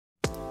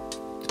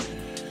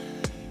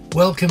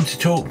Welcome to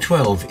Talk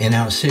 12 in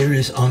our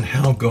series on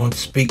how God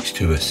speaks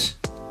to us.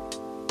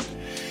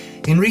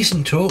 In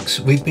recent talks,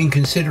 we've been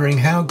considering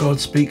how God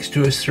speaks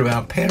to us through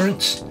our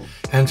parents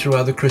and through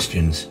other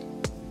Christians.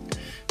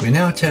 We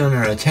now turn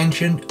our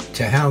attention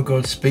to how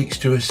God speaks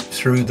to us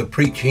through the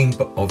preaching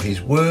of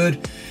His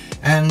Word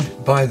and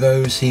by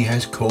those He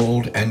has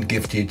called and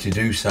gifted to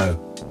do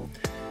so.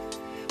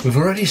 We've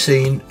already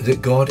seen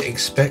that God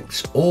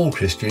expects all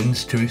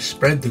Christians to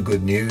spread the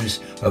good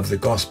news of the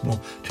gospel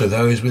to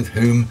those with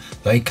whom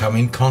they come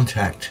in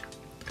contact.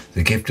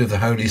 The gift of the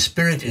Holy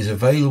Spirit is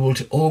available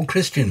to all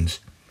Christians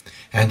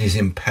and is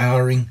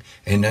empowering,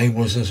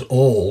 enables us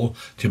all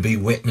to be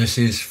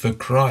witnesses for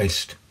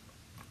Christ.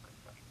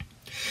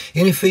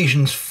 In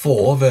Ephesians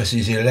 4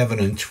 verses 11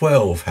 and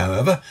 12,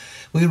 however,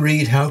 we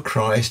read how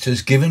Christ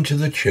has given to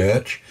the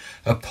church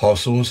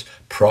apostles,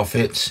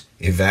 prophets,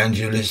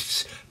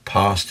 evangelists,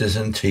 pastors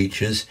and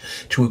teachers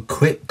to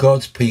equip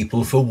God's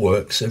people for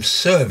works of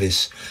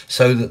service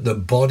so that the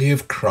body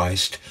of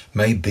Christ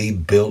may be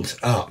built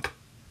up.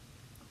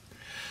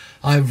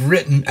 I've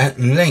written at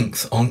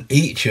length on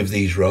each of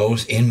these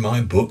roles in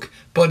my book,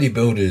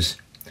 Bodybuilders,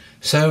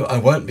 so I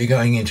won't be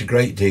going into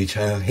great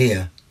detail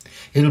here.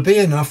 It'll be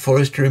enough for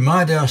us to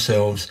remind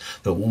ourselves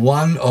that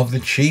one of the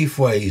chief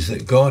ways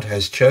that God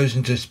has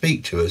chosen to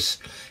speak to us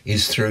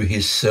is through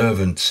His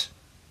servants.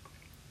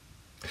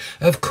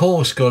 Of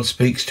course, God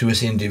speaks to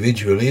us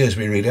individually as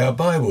we read our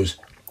Bibles,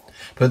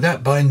 but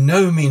that by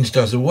no means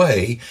does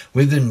away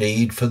with the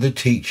need for the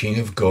teaching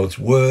of God's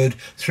Word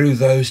through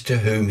those to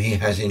whom He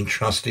has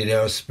entrusted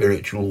our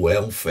spiritual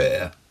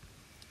welfare.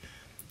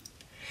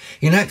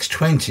 In Acts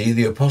 20,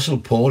 the Apostle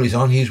Paul is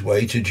on his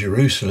way to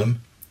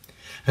Jerusalem,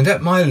 and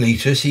at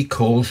Miletus he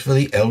calls for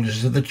the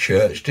elders of the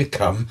church to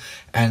come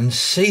and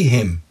see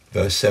him,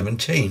 verse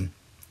 17.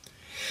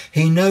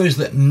 He knows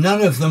that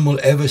none of them will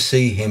ever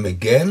see him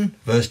again,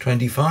 verse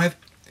 25,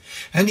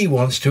 and he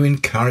wants to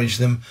encourage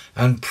them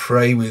and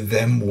pray with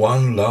them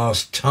one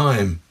last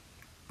time.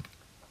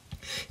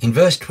 In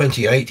verse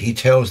 28, he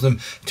tells them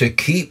to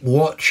keep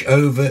watch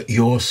over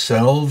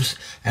yourselves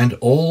and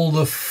all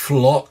the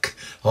flock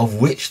of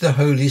which the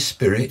Holy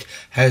Spirit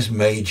has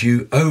made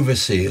you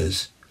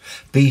overseers.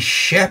 Be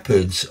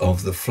shepherds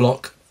of the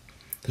flock,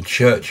 the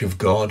church of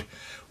God,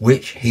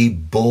 which He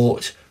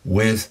bought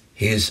with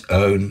His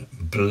own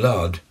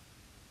blood.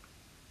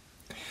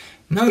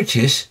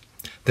 Notice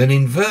that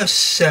in verse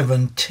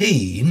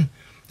 17,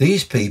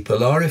 these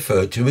people are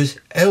referred to as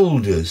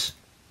elders.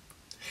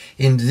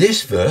 In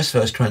this verse,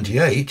 verse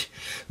 28,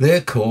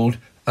 they're called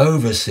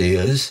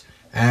overseers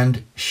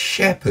and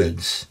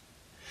shepherds.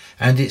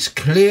 And it's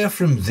clear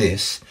from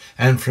this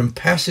and from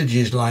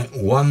passages like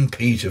 1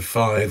 Peter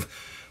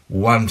 5,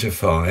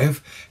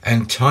 1-5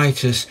 and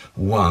Titus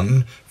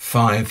 1,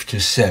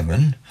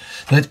 5-7,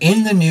 that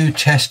in the New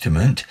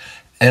Testament,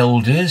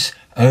 elders,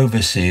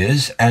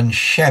 overseers and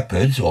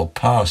shepherds or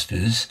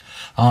pastors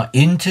are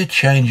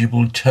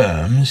interchangeable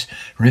terms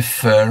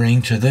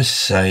referring to the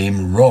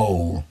same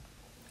role.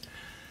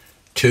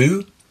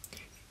 2.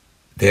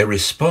 Their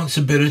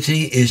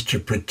responsibility is to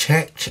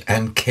protect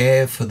and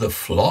care for the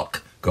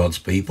flock, God's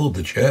people,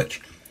 the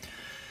church,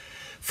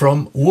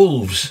 from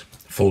wolves,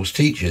 false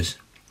teachers,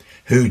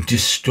 who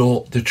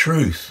distort the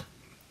truth,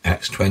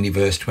 Acts 20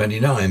 verse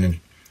 29 and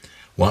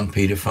 1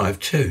 Peter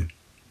 5:2.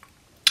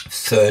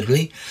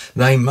 Thirdly,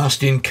 they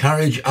must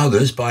encourage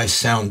others by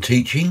sound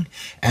teaching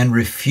and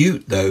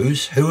refute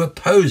those who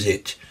oppose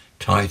it,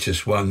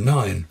 Titus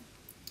 1:9.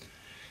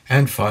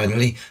 And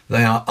finally,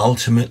 they are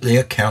ultimately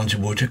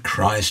accountable to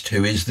Christ,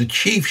 who is the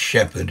chief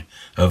shepherd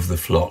of the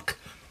flock,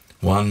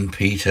 1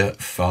 Peter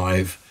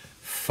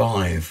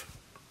 5:5.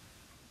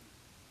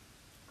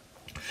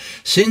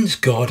 Since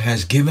God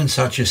has given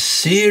such a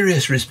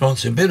serious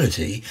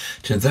responsibility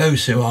to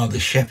those who are the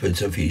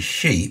shepherds of His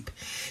sheep,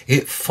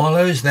 it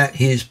follows that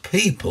His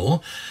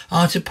people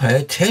are to pay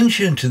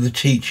attention to the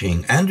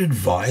teaching and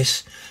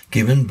advice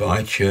given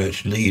by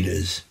church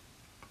leaders.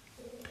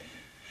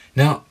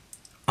 Now,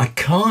 I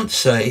can't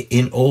say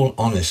in all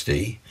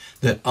honesty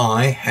that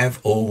I have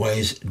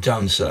always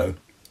done so.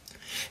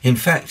 In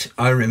fact,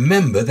 I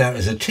remember that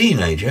as a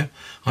teenager,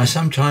 I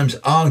sometimes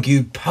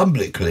argued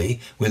publicly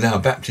with our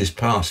Baptist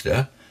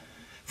pastor,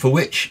 for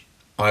which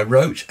I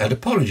wrote and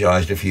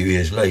apologised a few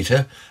years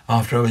later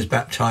after I was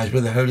baptised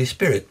with the Holy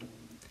Spirit.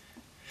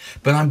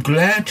 But I'm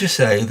glad to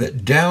say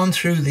that down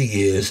through the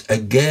years,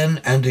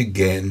 again and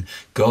again,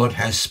 God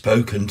has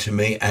spoken to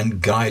me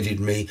and guided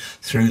me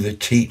through the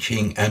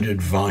teaching and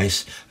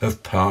advice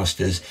of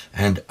pastors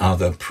and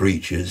other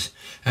preachers.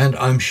 And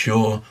I'm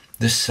sure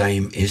the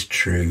same is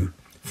true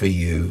for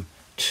you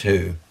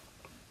too.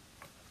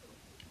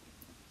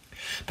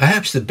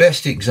 Perhaps the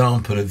best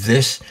example of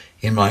this,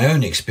 in my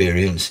own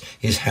experience,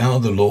 is how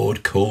the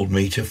Lord called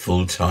me to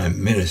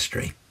full-time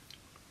ministry.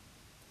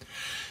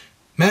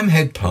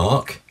 Mamhead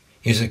Park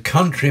is a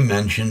country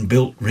mansion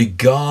built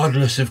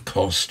regardless of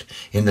cost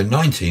in the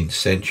 19th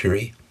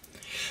century,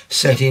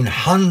 set in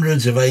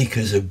hundreds of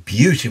acres of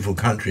beautiful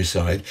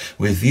countryside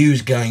with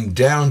views going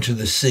down to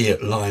the sea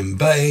at Lyme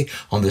Bay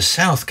on the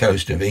south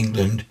coast of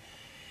England.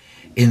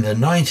 In the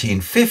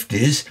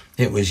 1950s,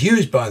 it was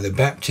used by the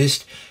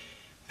Baptist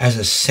as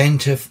a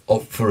centre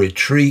for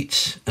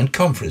retreats and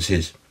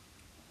conferences.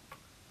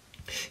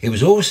 It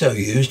was also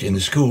used in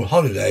the school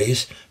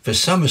holidays for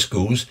summer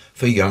schools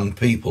for young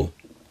people.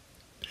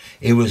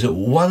 It was at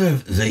one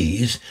of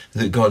these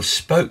that God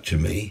spoke to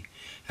me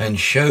and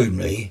showed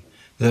me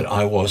that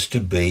I was to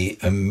be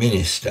a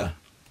minister.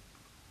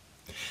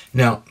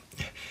 Now,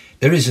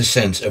 there is a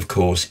sense, of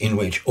course, in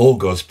which all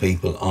God's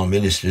people are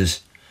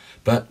ministers,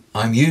 but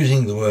I'm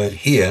using the word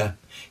here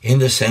in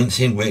the sense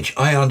in which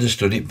I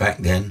understood it back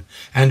then,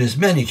 and as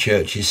many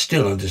churches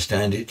still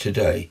understand it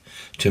today,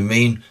 to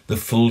mean the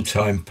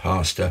full-time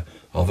pastor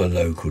of a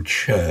local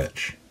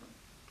church.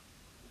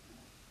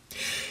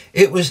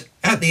 It was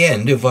at the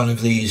end of one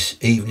of these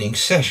evening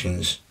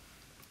sessions.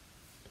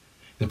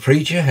 The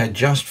preacher had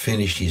just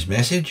finished his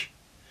message,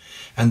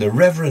 and the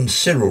Reverend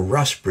Cyril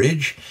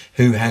Rusbridge,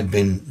 who had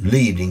been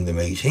leading the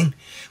meeting,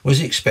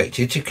 was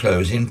expected to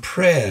close in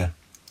prayer.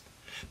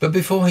 But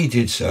before he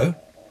did so,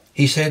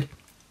 he said,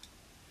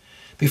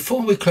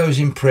 "Before we close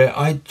in prayer,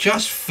 I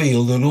just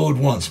feel the Lord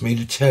wants me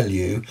to tell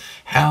you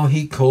how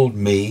he called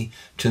me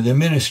to the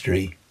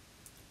ministry."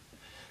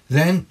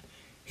 Then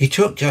he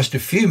took just a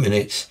few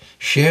minutes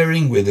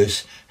sharing with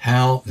us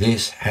how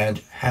this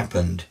had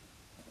happened.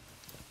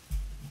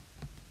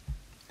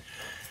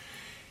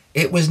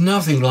 It was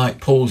nothing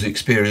like Paul's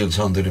experience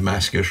on the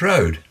Damascus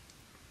Road.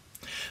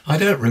 I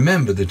don't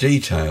remember the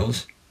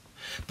details,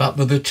 but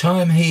by the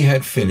time he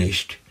had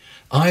finished,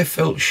 I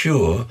felt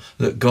sure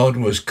that God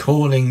was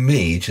calling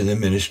me to the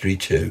ministry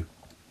too.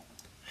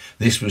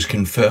 This was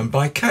confirmed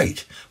by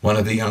Kate, one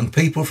of the young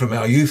people from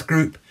our youth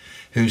group,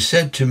 who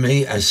said to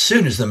me as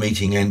soon as the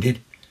meeting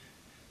ended,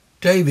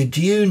 "David,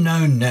 do you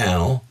know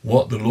now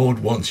what the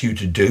Lord wants you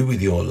to do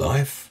with your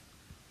life?"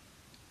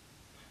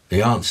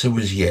 The answer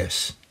was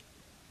yes.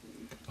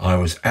 I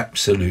was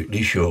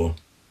absolutely sure.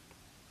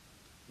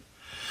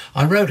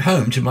 I wrote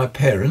home to my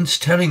parents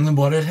telling them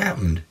what had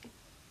happened.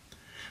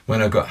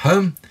 When I got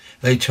home,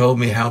 they told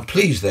me how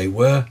pleased they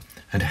were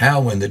and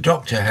how when the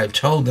doctor had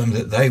told them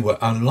that they were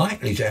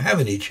unlikely to have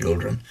any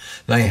children,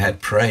 they had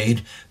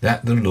prayed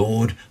that the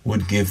Lord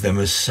would give them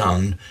a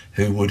son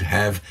who would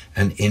have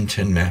an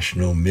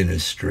international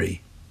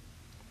ministry.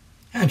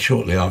 And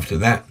shortly after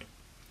that,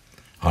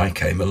 I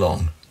came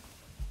along.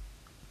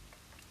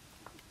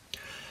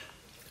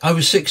 I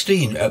was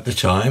 16 at the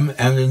time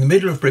and in the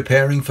middle of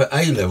preparing for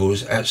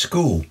A-levels at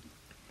school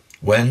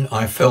when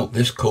I felt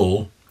this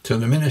call to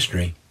the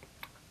ministry.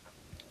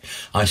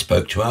 I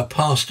spoke to our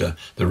pastor,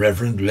 the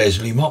Reverend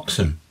Leslie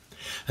Moxon,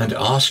 and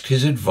asked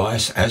his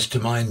advice as to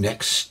my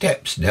next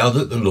steps now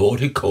that the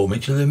Lord had called me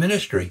to the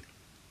ministry.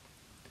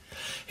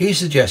 He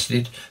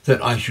suggested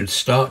that I should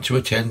start to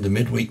attend the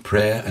midweek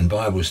prayer and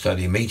Bible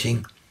study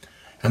meeting,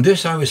 and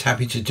this I was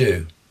happy to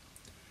do.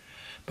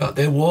 But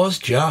there was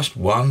just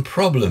one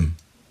problem.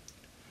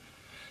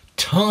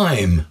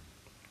 Time.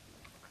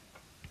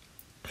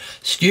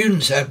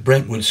 Students at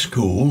Brentwood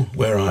School,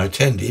 where I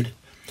attended,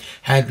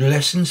 had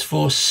lessons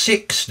for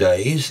 6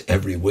 days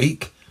every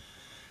week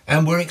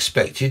and were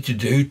expected to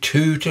do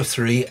 2 to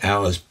 3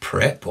 hours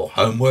prep or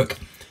homework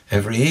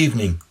every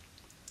evening.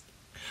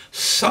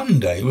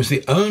 Sunday was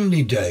the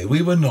only day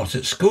we were not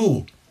at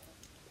school.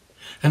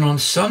 And on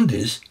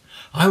Sundays,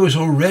 I was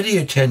already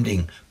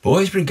attending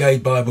Boys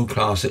Brigade Bible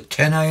class at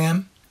 10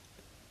 a.m,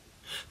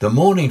 the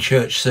morning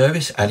church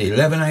service at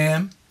 11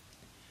 a.m,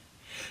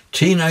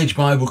 teenage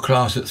Bible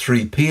class at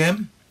 3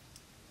 p.m,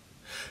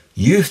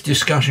 youth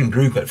discussion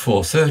group at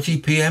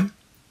 4:30 p.m,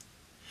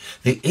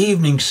 the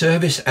evening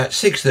service at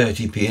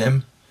 6:30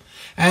 p.m,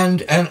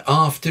 and an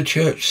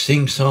after-church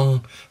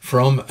sing-song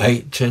from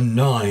 8 to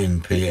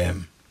 9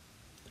 p.m.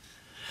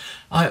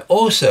 I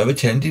also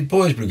attended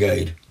Boys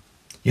Brigade,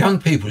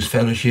 Young People's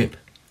Fellowship,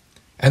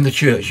 and the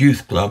Church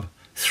Youth Club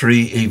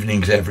 3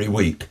 evenings every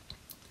week.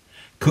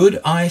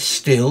 Could I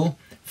still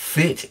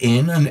fit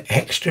in an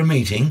extra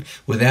meeting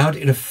without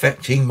it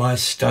affecting my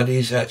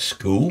studies at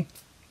school?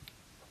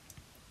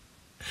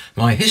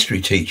 My history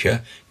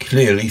teacher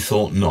clearly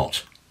thought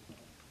not.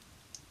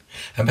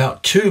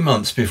 About 2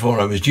 months before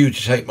I was due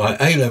to take my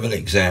A-level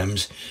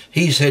exams,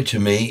 he said to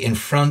me in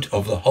front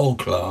of the whole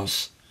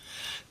class,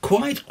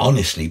 "Quite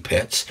honestly,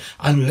 pets,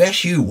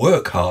 unless you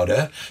work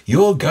harder,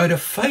 you're going to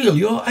fail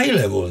your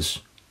A-levels."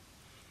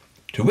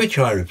 To which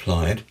I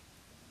replied,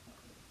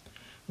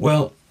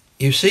 "Well,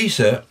 you see,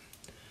 sir,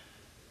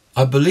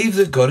 I believe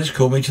that God has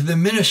called me to the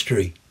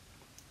ministry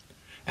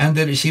and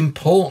that it's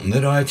important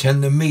that I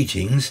attend the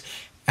meetings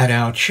at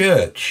our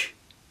church."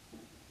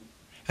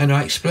 And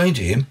I explained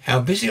to him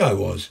how busy I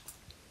was.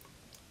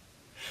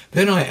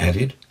 Then I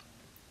added,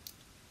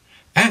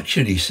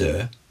 "Actually,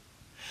 sir,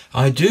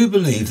 I do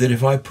believe that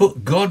if I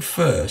put God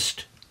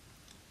first,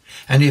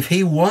 and if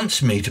he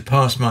wants me to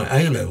pass my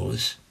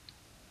A-levels,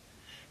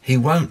 he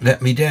won't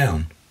let me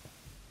down."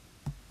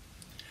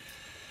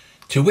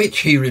 To which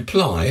he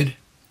replied,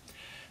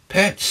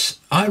 "Pets,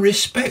 I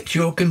respect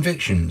your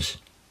convictions,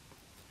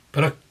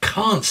 but I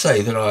can't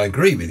say that I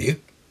agree with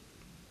you."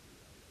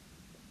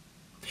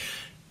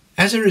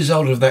 As a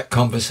result of that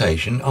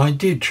conversation, I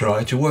did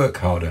try to work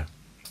harder.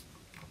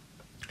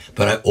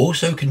 But I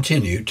also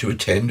continued to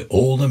attend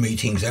all the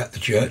meetings at the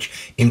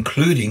church,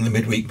 including the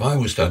midweek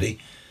Bible study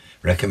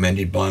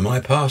recommended by my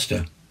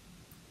pastor.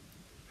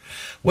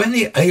 When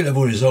the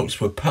A-level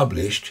results were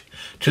published,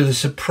 to the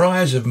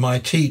surprise of my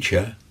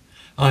teacher,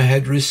 I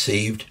had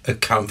received a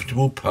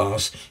comfortable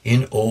pass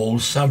in all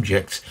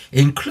subjects,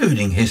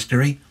 including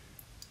history.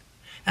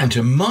 And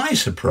to my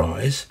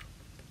surprise,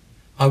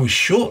 I was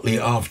shortly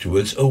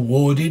afterwards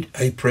awarded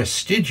a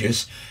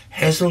prestigious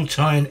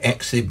Heseltine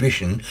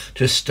exhibition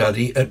to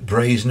study at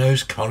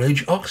Brasenose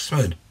College,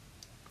 Oxford.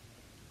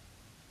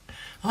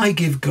 I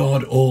give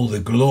God all the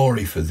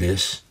glory for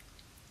this.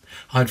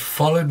 I'd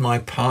followed my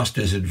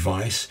pastor's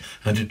advice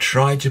and had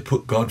tried to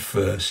put God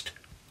first.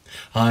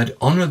 I had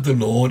honoured the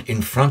Lord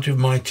in front of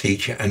my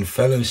teacher and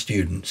fellow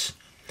students,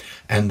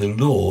 and the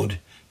Lord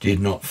did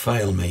not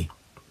fail me.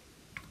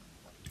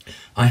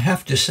 I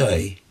have to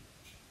say,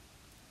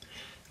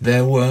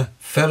 there were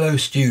fellow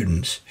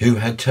students who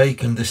had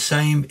taken the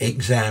same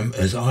exam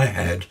as I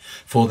had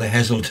for the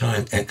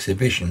Heseltine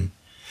exhibition,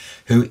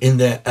 who in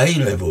their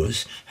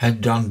A-levels had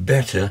done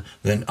better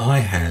than I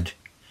had.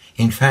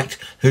 In fact,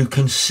 who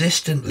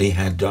consistently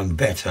had done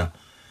better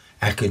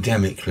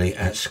academically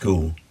at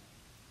school.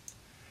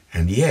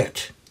 And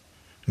yet,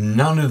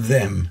 none of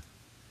them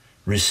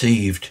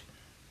received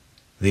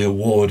the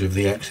award of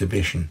the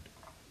exhibition.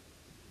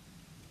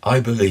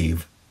 I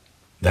believe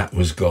that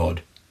was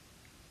God.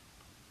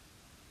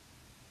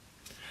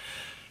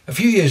 A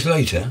few years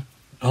later,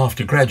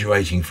 after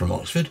graduating from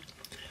Oxford,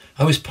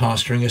 I was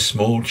pastoring a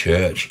small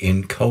church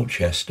in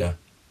Colchester.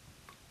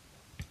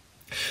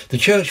 The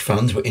church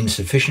funds were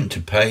insufficient to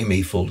pay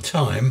me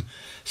full-time,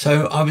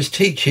 so I was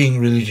teaching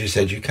religious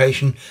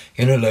education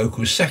in a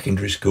local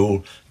secondary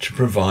school to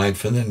provide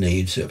for the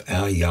needs of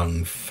our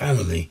young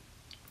family.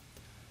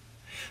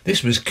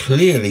 This was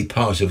clearly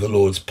part of the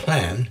Lord's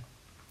plan,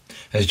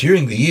 as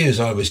during the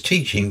years I was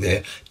teaching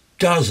there,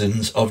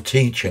 dozens of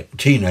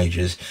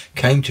teenagers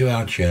came to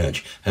our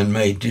church and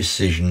made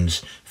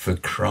decisions for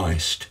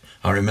Christ.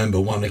 I remember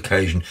one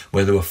occasion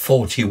where there were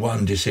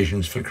 41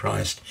 decisions for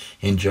Christ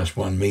in just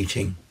one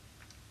meeting.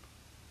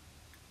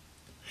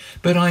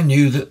 But I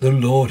knew that the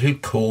Lord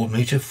had called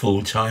me to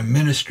full-time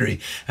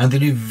ministry and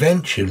that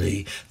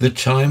eventually the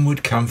time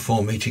would come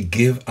for me to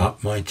give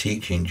up my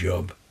teaching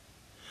job.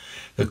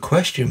 The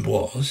question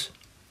was,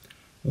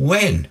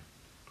 when?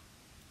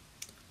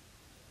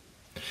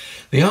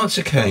 The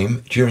answer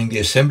came during the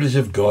Assemblies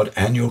of God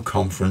annual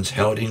conference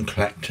held in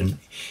Clacton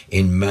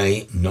in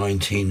May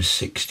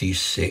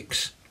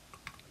 1966.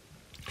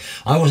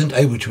 I wasn't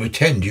able to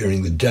attend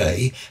during the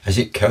day as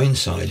it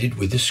coincided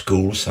with the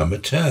school summer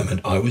term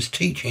and I was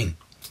teaching.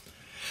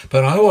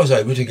 But I was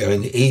able to go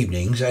in the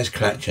evenings as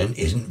Clacton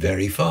isn't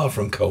very far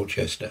from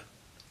Colchester.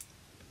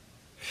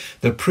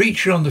 The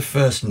preacher on the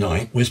first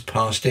night was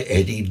Pastor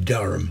Eddie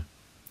Durham.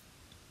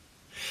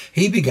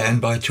 He began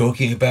by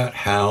talking about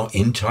how,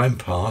 in time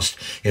past,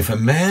 if a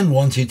man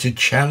wanted to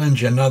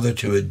challenge another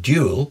to a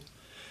duel,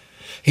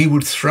 he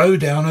would throw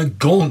down a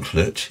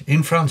gauntlet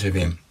in front of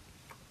him.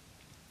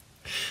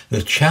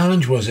 The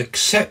challenge was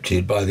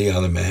accepted by the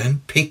other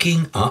man,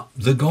 picking up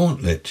the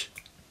gauntlet.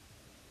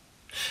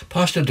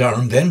 Pastor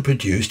Durham then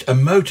produced a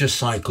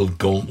motorcycle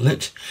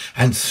gauntlet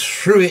and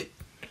threw it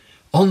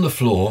on the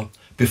floor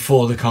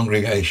before the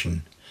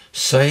congregation,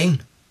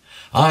 saying,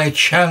 "I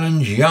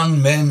challenge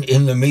young men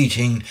in the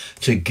meeting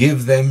to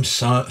give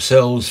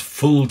themselves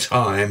full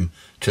time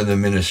to the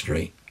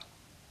ministry."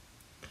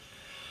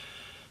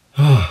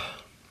 I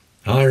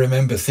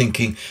remember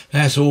thinking,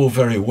 that's all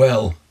very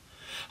well.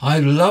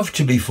 I'd love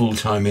to be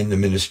full-time in the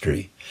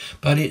ministry,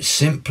 but it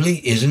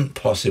simply isn't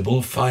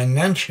possible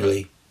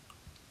financially.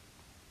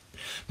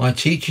 My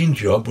teaching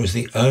job was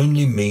the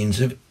only means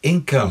of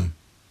income.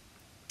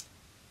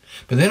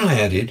 But then I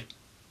added,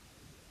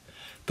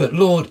 "But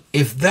Lord,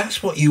 if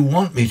that's what you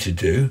want me to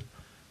do,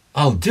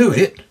 I'll do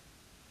it,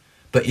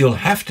 but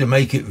you'll have to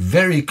make it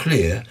very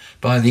clear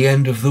by the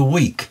end of the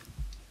week."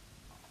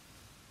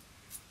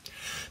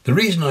 The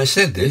reason I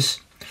said this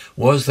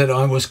was that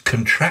I was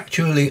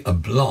contractually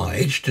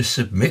obliged to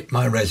submit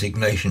my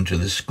resignation to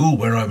the school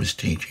where I was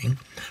teaching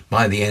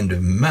by the end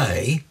of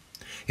May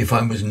if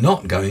I was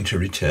not going to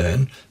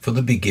return for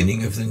the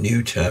beginning of the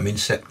new term in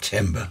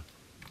September.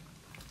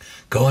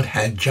 God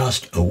had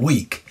just a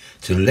week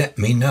to let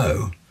me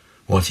know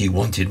what he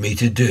wanted me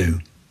to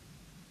do.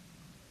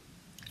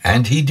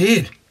 And he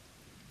did.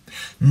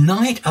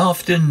 Night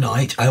after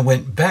night I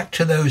went back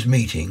to those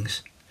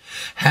meetings,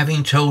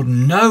 having told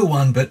no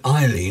one but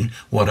Eileen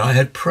what I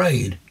had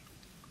prayed.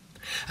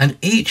 And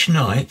each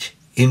night,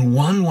 in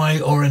one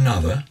way or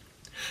another,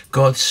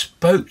 God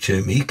spoke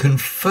to me,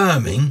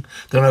 confirming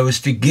that I was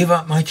to give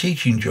up my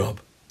teaching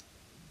job.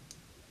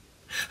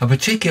 A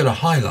particular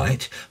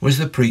highlight was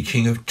the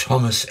preaching of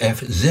Thomas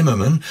F.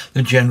 Zimmerman,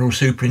 the General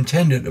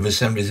Superintendent of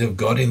Assemblies of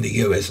God in the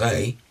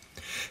USA,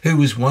 who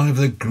was one of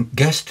the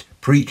guest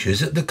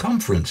preachers at the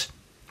conference.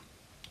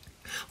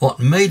 What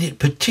made it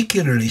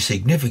particularly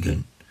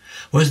significant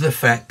was the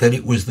fact that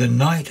it was the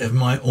night of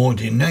my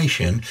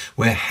ordination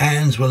where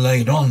hands were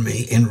laid on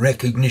me in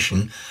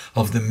recognition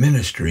of the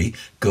ministry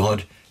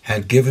God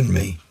had given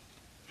me.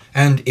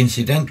 And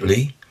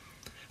incidentally,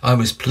 I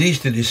was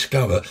pleased to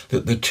discover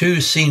that the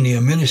two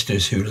senior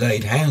ministers who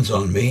laid hands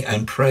on me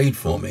and prayed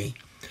for me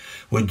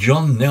were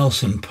John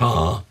Nelson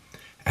Parr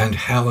and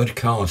Howard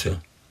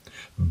Carter,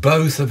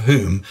 both of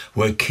whom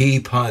were key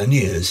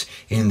pioneers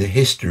in the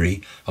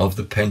history of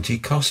the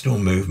Pentecostal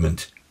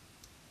movement.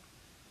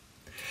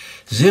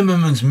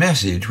 Zimmerman's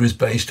message was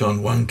based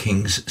on 1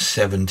 Kings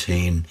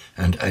 17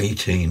 and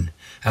 18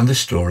 and the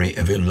story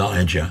of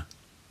Elijah.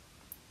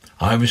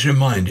 I was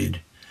reminded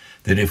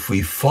that if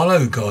we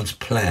follow God's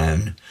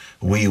plan,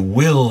 we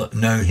will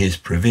know his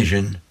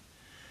provision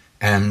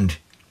and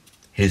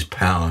his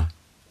power.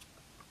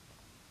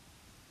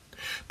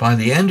 By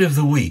the end of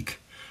the week,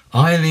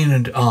 Eileen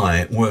and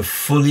I were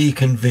fully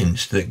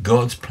convinced that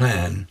God's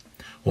plan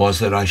was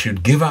that I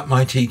should give up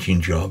my teaching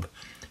job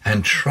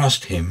and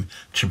trust him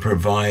to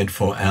provide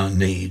for our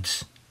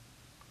needs.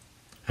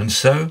 And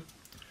so,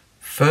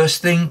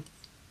 first thing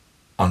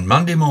on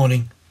Monday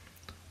morning,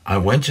 I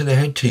went to the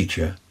head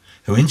teacher,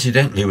 who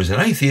incidentally was an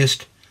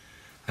atheist,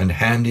 and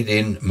handed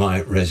in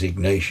my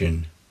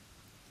resignation.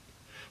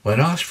 When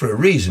asked for a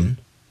reason,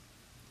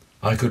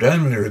 I could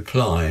only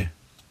reply,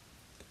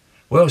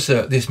 "Well,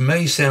 sir, this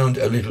may sound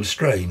a little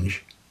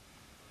strange,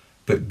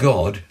 but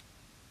God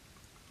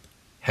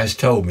has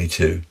told me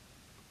to."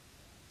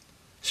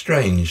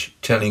 Strange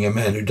telling a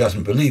man who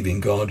doesn't believe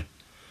in God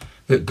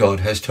that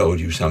God has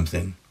told you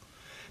something.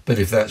 But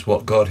if that's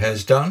what God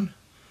has done,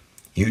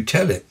 you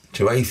tell it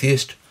to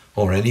atheist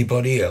or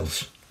anybody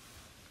else.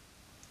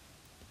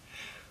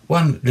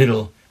 One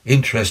little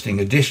interesting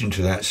addition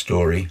to that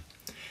story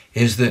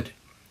is that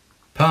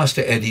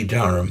Pastor Eddie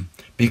Durham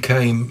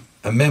became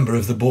a member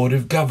of the Board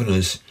of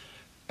Governors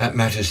at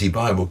Battersea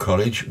Bible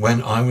College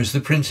when I was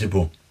the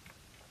principal,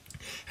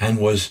 and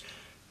was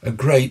of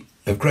great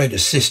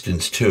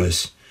assistance to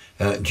us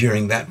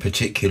during that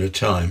particular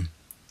time.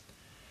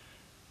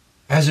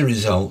 As a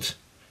result,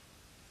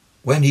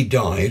 when he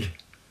died,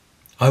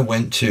 I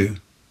went to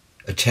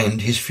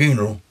attend his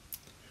funeral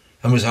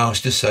and was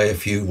asked to say a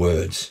few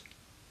words.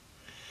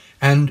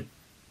 And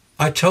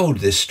I told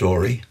this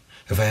story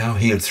of how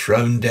he had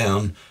thrown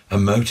down a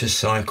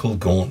motorcycle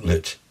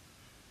gauntlet,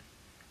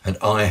 and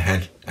I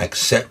had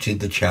accepted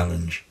the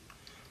challenge.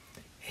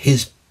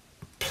 His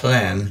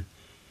plan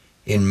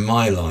in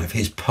my life,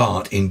 his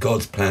part in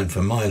God's plan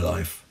for my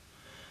life,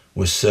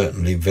 was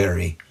certainly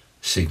very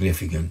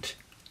significant.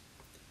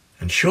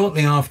 And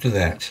shortly after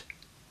that,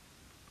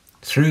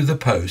 through the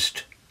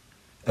post,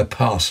 a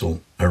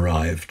parcel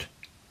arrived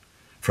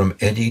from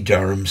Eddie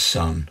Durham's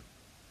son.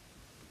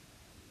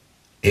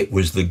 It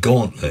was the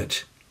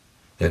gauntlet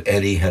that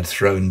Eddie had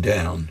thrown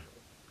down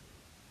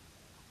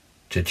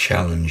to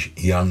challenge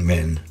young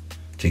men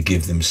to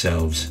give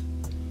themselves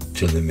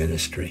to the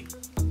ministry.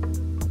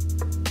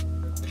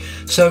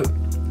 So,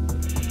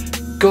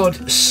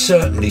 God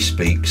certainly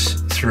speaks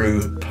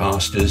through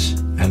pastors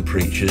and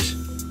preachers,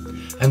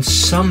 and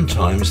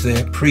sometimes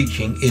their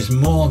preaching is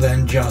more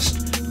than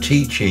just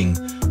teaching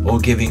or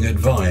giving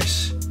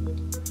advice.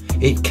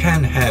 It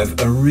can have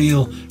a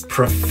real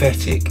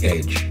prophetic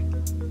edge.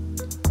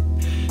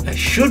 That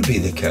should be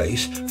the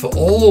case for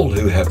all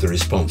who have the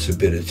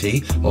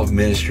responsibility of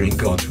ministering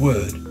God's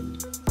word.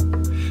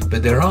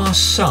 But there are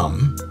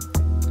some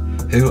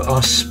who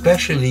are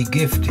specially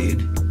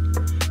gifted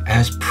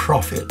as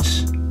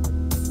prophets.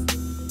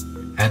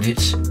 And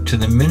it's to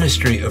the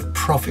ministry of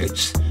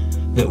prophets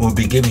that we'll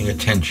be giving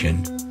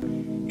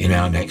attention in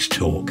our next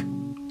talk.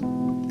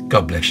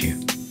 God bless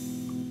you.